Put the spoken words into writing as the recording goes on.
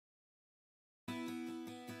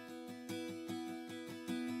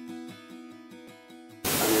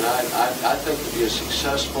And I think to be a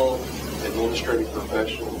successful administrative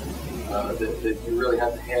professional, that you really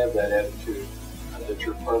have to have that attitude, that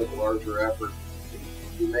you're part of a larger effort.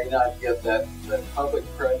 You may not get that public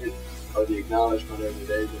credit or the acknowledgement every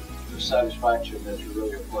day, but the satisfaction that you're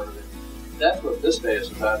really a part of it. That's what this day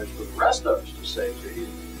is about, is for the rest of us to say to you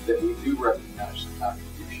that we do recognize the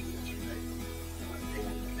contribution that you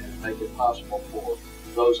make, and make it possible for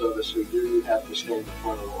those of us who do have to stand in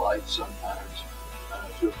front of the light sometimes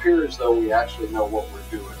to appear as though we actually know what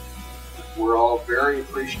we're doing. We're all very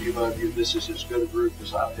appreciative of you. This is as good a group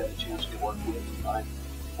as I've had a chance to work with in my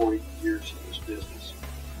 40 years in this business.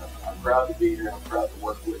 I'm proud to be here. I'm proud to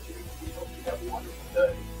work with you. We hope you have a wonderful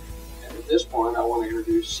day. And at this point, I want to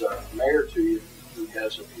introduce the mayor to you, who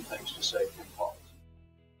has a few things to say. Tim Paulus.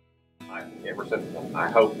 Emerson,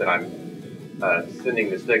 I hope that I'm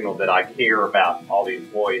sending the signal that I care about all the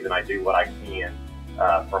employees, and I do what I can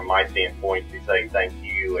from my standpoint to say thank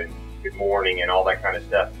you and good morning and all that kind of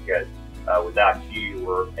stuff, because without you,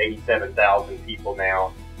 we're 87,000 people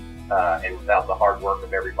now, and without the hard work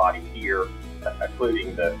of everybody here,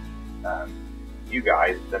 including the you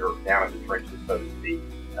guys that are down in the trenches, so to speak,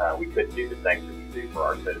 we couldn't do the things that we do for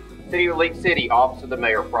our citizens. City of League City, Office of the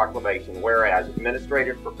Mayor proclamation. Whereas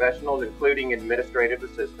administrative professionals, including administrative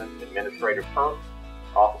assistants, administrative clerks,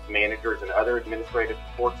 office managers, and other administrative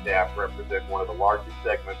support staff, represent one of the largest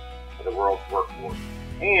segments of the world's workforce.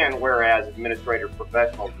 And whereas administrative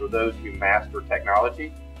professionals are those who master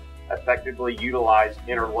technology, effectively utilize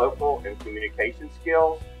interlocal and communication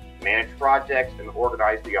skills, manage projects, and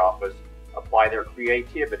organize the office, apply their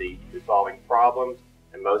creativity to solving problems,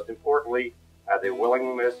 and most importantly, have a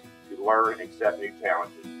willingness to learn and accept new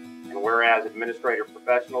challenges. And whereas administrative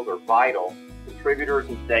professionals are vital contributors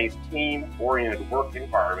in today's team-oriented work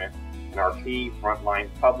environment and are key frontline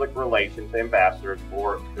public relations ambassadors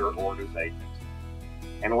for their organizations.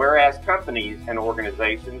 And whereas companies and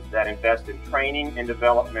organizations that invest in training and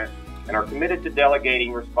development and are committed to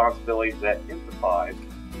delegating responsibilities that emphasize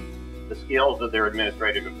the skills of their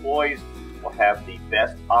administrative employees will have the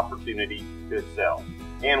best opportunity to excel.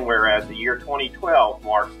 And whereas the year 2012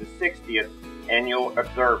 marks the 60th annual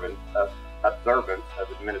observance of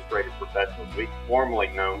Administrative Professionals Week, formerly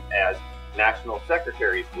known as National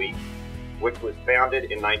Secretaries Week, which was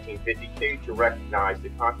founded in 1952 to recognize the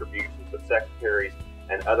contributions of secretaries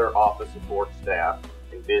and other office support staff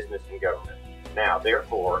in business and government. Now,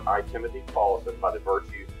 therefore, I, Timothy Paulson, by the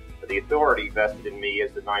virtue of the authority vested in me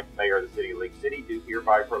as the 9th Mayor of the City of League City, do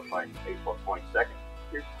hereby proclaim April 22nd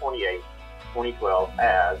through 28th, 2012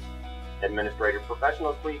 as Administrative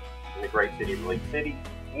Professionals Week in the great city of League City,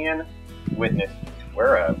 and witness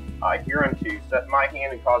whereof I hereunto set my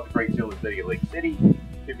hand and cause the great seal of the City of League City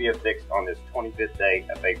to be affixed on this 25th day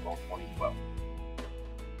of April 2012.